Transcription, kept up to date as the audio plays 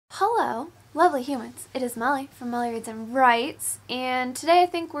Hello, lovely humans. It is Molly from Molly Reads and Writes, and today I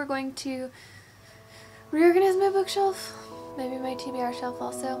think we're going to reorganize my bookshelf, maybe my TBR shelf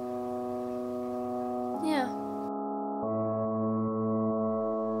also. Yeah.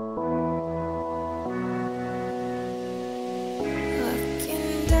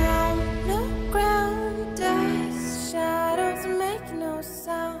 Looking down the ground, as shadows make no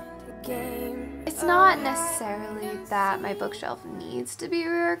sound. A game. It's not necessarily that my bookshelf needs to be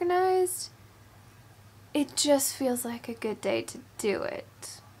reorganized. It just feels like a good day to do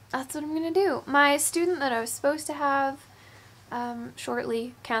it. That's what I'm gonna do. My student that I was supposed to have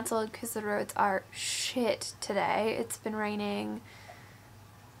shortly canceled because the roads are shit today. It's been raining,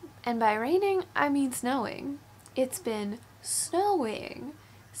 and by raining I mean snowing. It's been snowing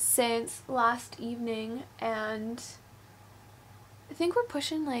since last evening, and I think we're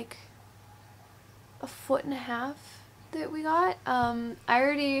pushing like a 1.5 feet that we got. I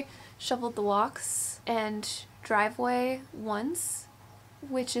already shoveled the walks and driveway once,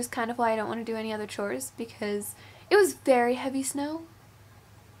 which is kind of why I don't want to do any other chores, because it was very heavy snow.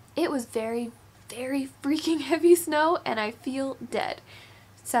 It was very, very freaking heavy snow, and I feel dead.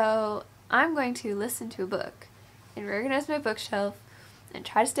 So I'm going to listen to a book and reorganize my bookshelf and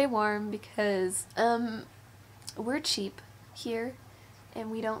try to stay warm, because we're cheap here and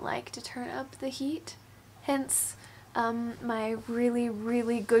we don't like to turn up the heat. Hence my really,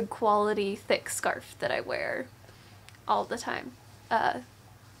 really good quality thick scarf that I wear all the time.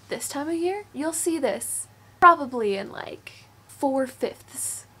 This time of year, you'll see this probably in like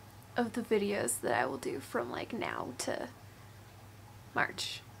 4/5 of the videos that I will do from like now to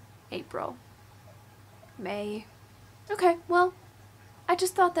March, April, May. Okay, well, I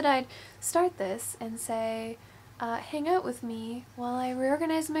just thought that I'd start this and say, hang out with me while I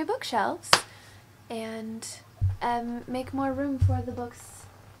reorganize my bookshelves and make more room for the books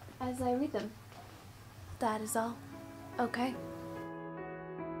as I read them. That is all. Okay.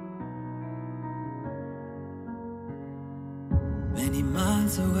 Many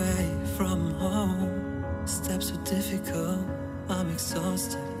miles away from home, steps were difficult, I'm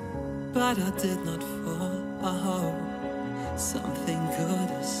exhausted, but I did not fall. I hope something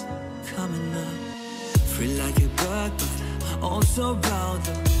good is coming up. Free like a bird, but also bound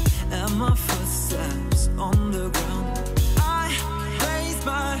up, and my footsteps on the ground. I raise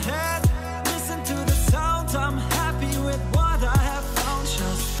my head, listen to the sound, I'm happy with what I have found.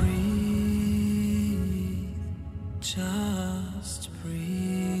 Just breathe, just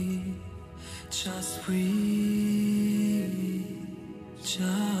breathe, just breathe,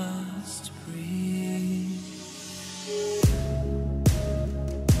 just breathe.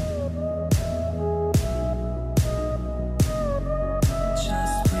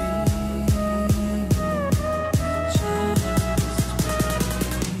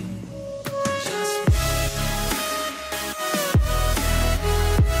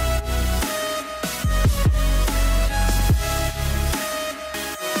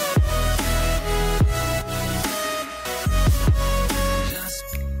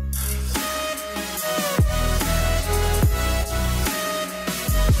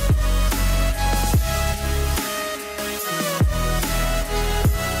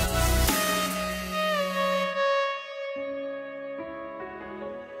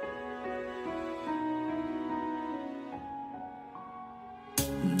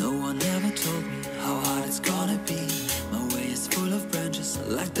 No one ever told me how hard it's gonna be. My way is full of branches,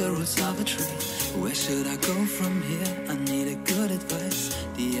 like the roots of a tree. Where should I go from here? I need a good advice.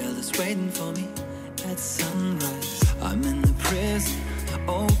 The elders waiting for me at sunrise. I'm in the prison,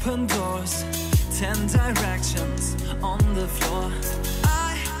 open doors, 10 directions on the floor.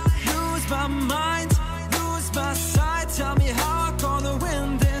 I lose my mind, lose my sight. Tell me how I'm gonna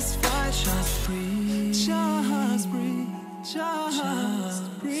win this fight. Just breathe, just breathe, just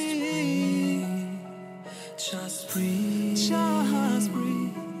breathe, just breathe, just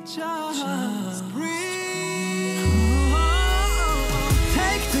breathe, just breathe.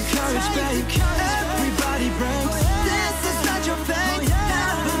 Take the courage, babe. Everybody breaks. This is not your fate.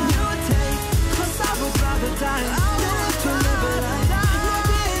 Never you take. 'Cause I would rather die than to live a life not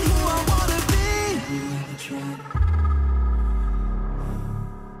being who I wanna be. You ever tried?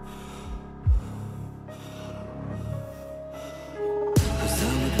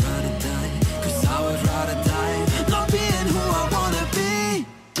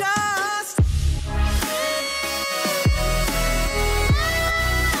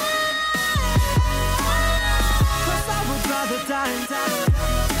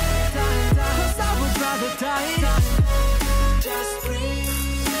 Just breathe.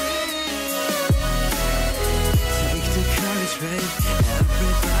 Take the courage, babe.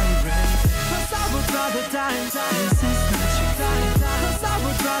 Everybody time. This is not your time, 'cause I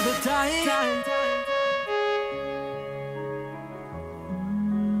would rather die.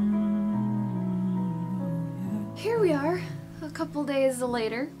 Here we are, a couple days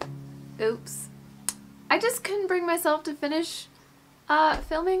later. Oops. I just couldn't bring myself to finish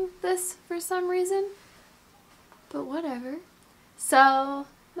filming this for some reason. But whatever. So,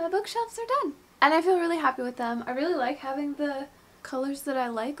 my bookshelves are done. And I feel really happy with them. I really like having the colors that I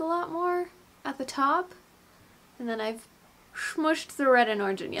like a lot more at the top. And then I've smushed the red and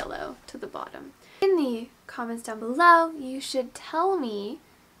orange and yellow to the bottom. In the comments down below, you should tell me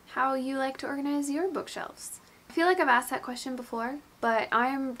how you like to organize your bookshelves. I feel like I've asked that question before, but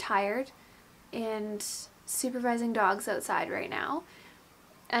I'm tired and supervising dogs outside right now.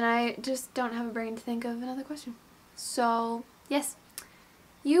 And I just don't have a brain to think of another question. So, yes,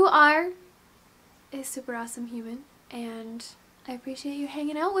 you are a super awesome human, and I appreciate you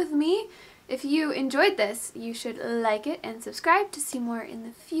hanging out with me. If you enjoyed this, you should like it and subscribe to see more in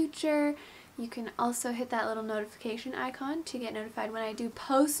the future. You can also hit that little notification icon to get notified when I do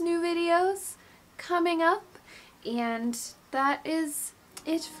post new videos coming up. And that is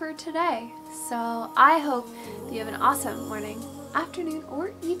it for today. So I hope that you have an awesome morning, afternoon,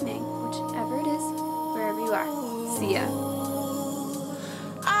 or evening, whichever it is, wherever you are. See ya.